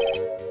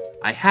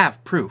 I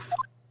have proof.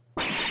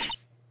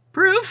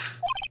 Proof?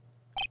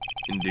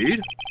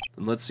 Indeed?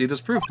 Then let's see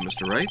this proof,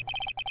 Mr. Wright.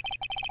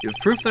 You have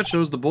proof that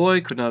shows the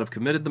boy could not have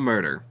committed the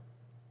murder.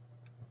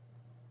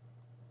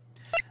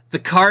 The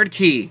card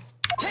key.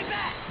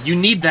 You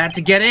need that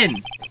to get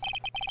in.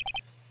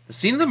 The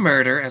scene of the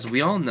murder, as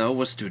we all know,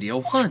 was Studio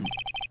 1.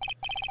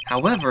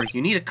 However,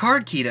 you need a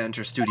card key to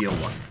enter Studio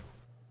 1.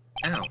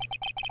 Ow.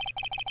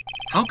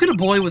 How could a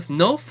boy with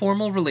no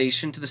formal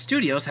relation to the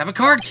studios have a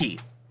card key?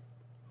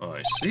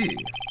 I see.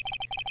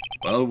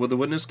 Well, would the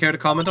witness care to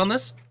comment on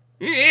this?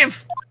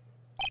 If.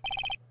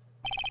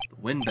 The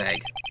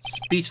Windbag.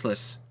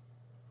 Speechless.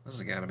 This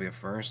has gotta be a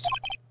first.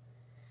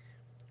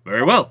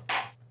 Very well.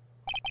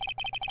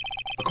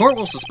 The court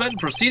will suspend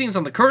proceedings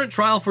on the current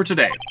trial for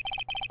today.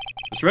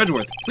 Mr.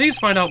 Edgeworth, please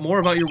find out more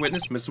about your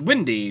witness, Miss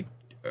Windy.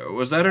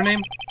 Was that her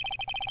name?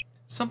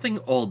 Something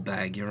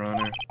Oldbag, Your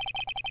Honor.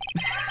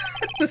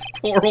 This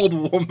poor old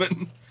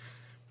woman.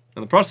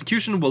 And the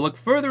prosecution will look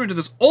further into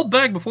this old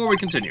bag before we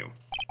continue.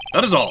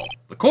 That is all.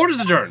 The court is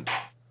adjourned.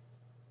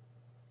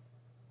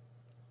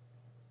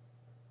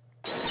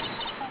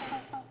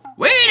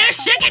 Wait a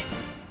second!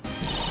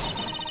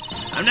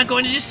 I'm not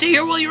going to just sit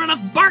here while you run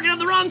off barking on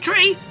the wrong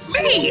tree.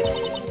 Me!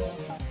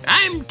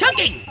 I'm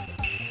tucking!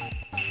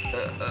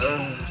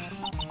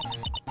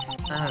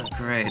 Oh,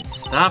 great.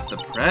 Stop the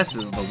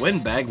presses. The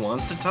Windbag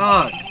wants to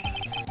talk.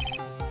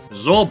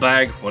 Mrs.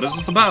 Oldbag, what is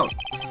this about?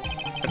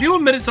 Have you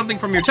omitted something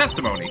from your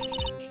testimony?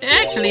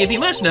 actually, if you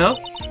must know,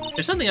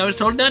 there's something I was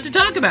told not to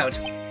talk about.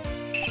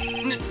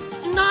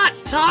 Not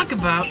talk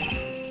about?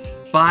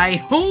 By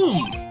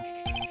whom?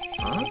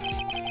 Huh?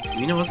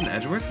 You mean it wasn't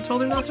Edgeworth who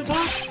told her not to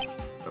talk?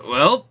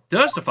 Well,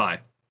 testify.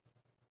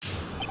 It's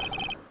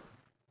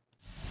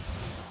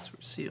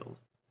sealed.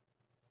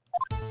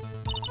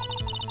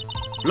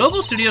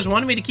 Global Studios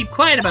wanted me to keep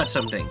quiet about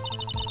something.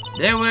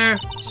 There were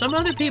some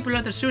other people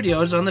at the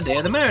studios on the day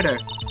of the murder.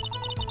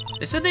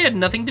 They said they had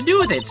nothing to do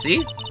with it,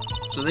 see?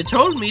 So they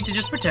told me to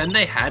just pretend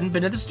they hadn't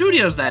been at the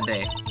studios that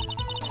day.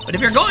 But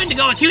if you're going to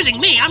go accusing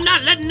me, I'm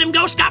not letting them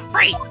go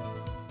scot-free!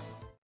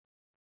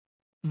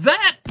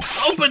 That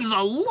opens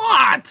a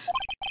lot!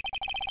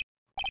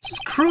 This is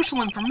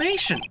crucial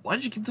information. Why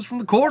did you keep this from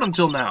the court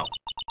until now?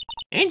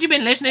 Ain't you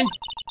been listening?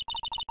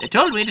 They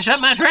told me to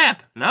shut my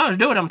trap, and I always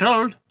do what I'm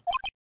told.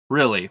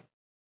 Really?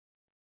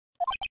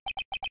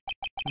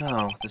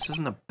 No, this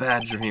isn't a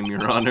bad dream,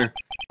 Your Honor.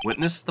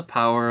 Witness the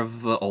power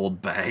of the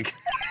old bag.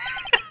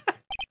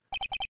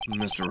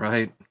 Mr.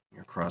 Wright,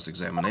 your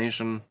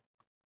cross-examination.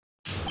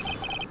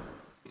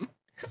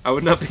 I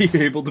would not be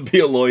able to be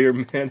a lawyer,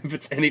 man. If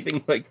it's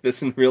anything like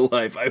this in real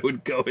life, I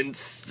would go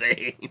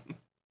insane.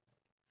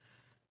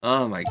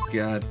 Oh my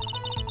god.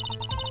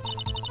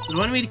 They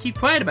wanted me to keep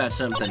quiet about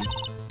something.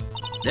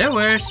 There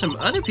were some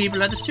other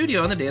people at the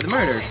studio on the day of the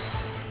murder.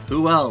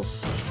 Who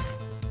else?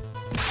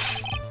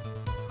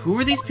 Who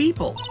are these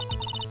people?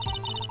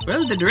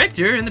 Well, the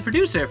director and the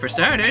producer, for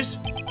starters.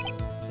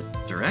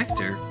 The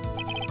director?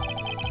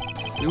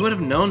 We would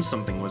have known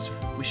something was...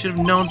 We should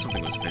have known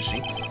something was fishy.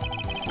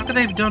 How could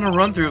they have done a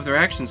run-through of their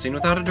action scene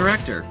without a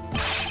director?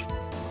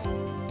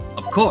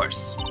 Of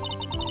course.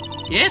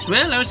 Yes,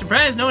 well, I was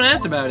surprised no one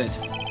asked about it.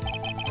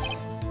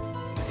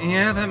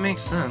 Yeah, that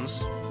makes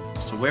sense.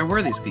 So where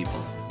were these people?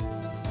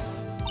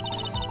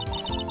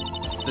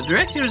 The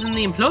director was in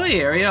the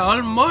employee area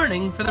all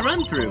morning for the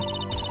run-through.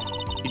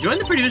 He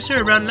joined the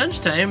producer around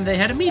lunchtime. They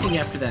had a meeting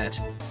after that.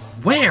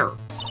 Where?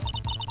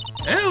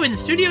 Oh, in the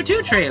Studio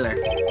 2 trailer.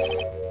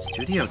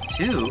 Studio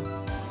 2?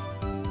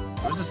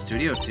 Where's the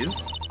Studio 2?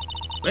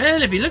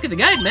 Well, if you look at the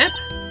guide map,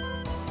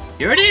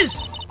 here it is.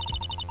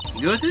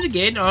 You go through the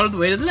gate all the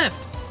way to the left.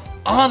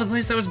 Oh, the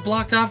place that was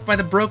blocked off by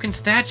the broken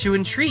statue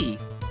and tree.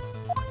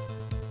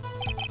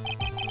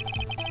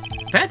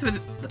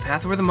 The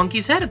path where the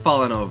monkey's head had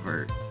fallen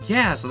over.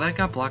 Yeah, so that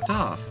got blocked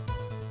off.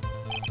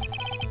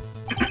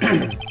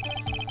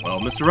 Well,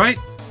 Mr. Wright,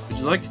 would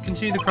you like to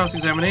continue the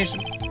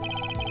cross-examination?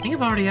 I think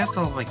I've already asked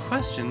all of my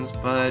questions,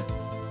 but...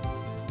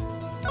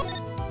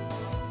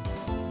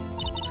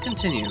 Let's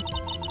continue.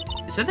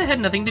 They said they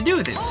had nothing to do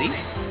with it, see?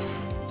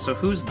 So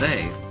who's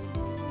they?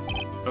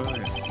 Oh,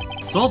 yeah.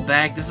 Soul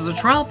bag, this is a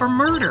trial for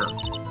murder.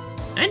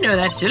 I know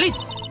that's silly.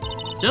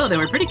 Still, they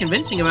were pretty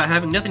convincing about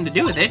having nothing to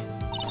do with it.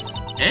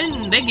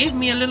 And they gave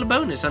me a little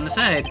bonus on the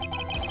side.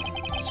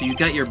 So you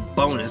got your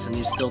bonus and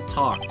you still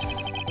talked.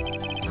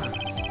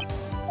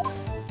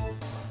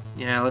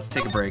 Yeah, let's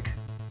take a break.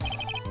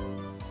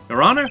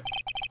 Your Honor,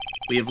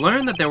 we have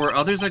learned that there were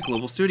others at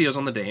Global Studios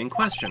on the day in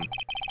question.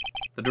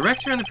 The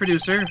director and the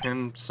producer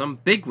and some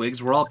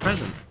bigwigs were all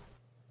present.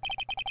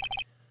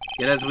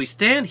 Yet as we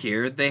stand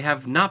here, they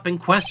have not been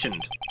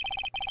questioned.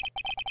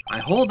 I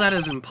hold that it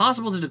is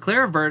impossible to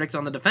declare a verdict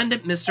on the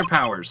defendant, Mr.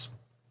 Powers.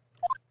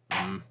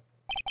 The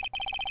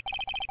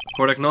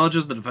court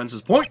acknowledges the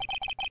defense's point.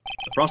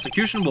 The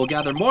prosecution will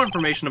gather more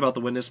information about the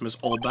witness, Miss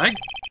Oldbag,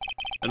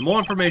 and more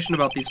information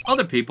about these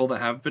other people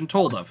that have been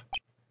told of.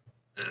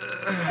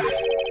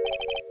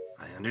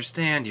 I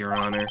understand, Your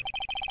Honor.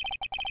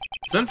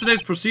 Since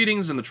today's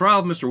proceedings in the trial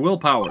of Mr. Will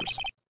Powers.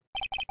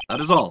 That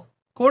is all.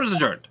 Court is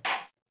adjourned.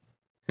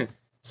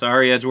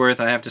 Sorry, Edgeworth,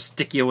 I have to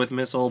stick you with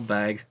Miss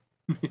Oldbag.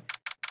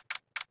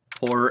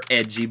 Poor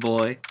edgy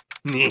boy.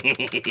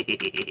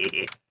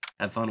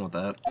 Have fun with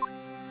that.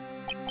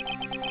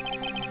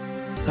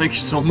 Thank you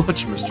so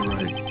much, Mr.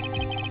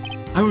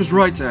 Wright. I was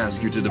right to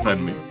ask you to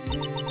defend me.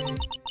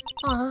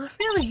 Aw,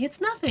 really,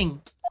 it's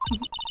nothing.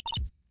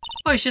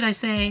 Or should I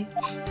say...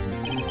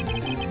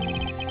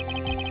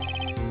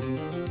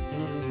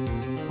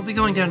 We'll be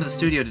going down to the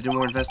studio to do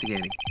more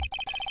investigating.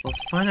 We'll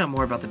find out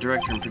more about the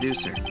director and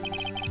producer.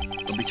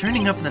 They'll be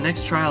turning up in the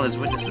next trial as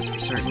witnesses for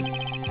certain.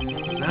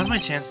 So now's my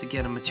chance to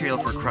get a material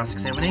for a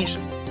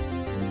cross-examination.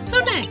 So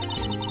dang.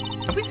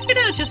 Have we figured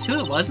out just who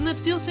it was in that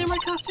steel samurai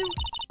costume?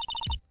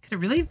 Could it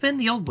really have been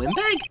the old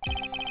windbag?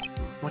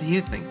 What do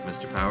you think,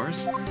 Mr.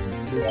 Powers?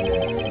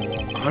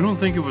 I don't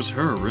think it was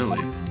her,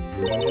 really.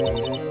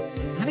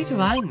 How did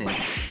I know?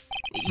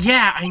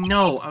 Yeah, I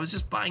know. I was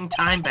just buying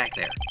time back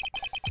there.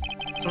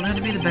 Someone had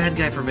to be the bad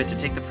guy for a bit to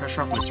take the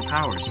pressure off Mr.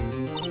 Powers.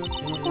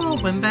 Poor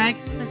old windbag.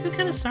 I feel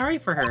kind of sorry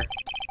for her.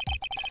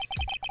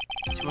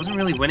 She wasn't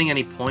really winning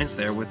any points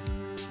there with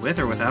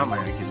or without my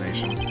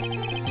accusation.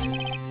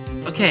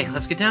 Okay,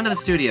 let's get down to the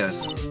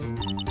studios.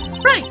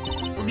 Right!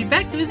 We'll be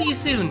back to visit you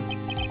soon.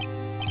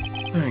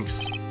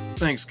 Thanks.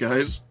 Thanks,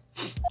 guys.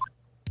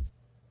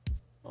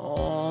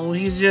 Oh,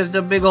 he's just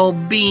a big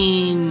old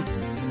bean.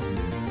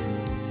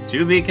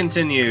 To be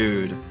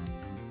continued.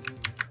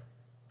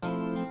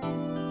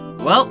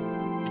 Well,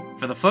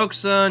 for the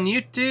folks on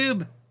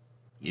YouTube,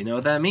 you know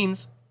what that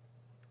means.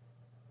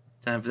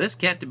 Time for this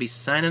cat to be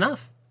signing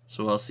off,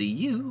 so I'll see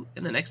you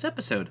in the next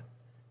episode.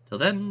 Till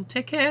then,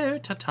 take care,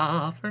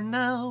 ta-ta for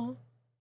now.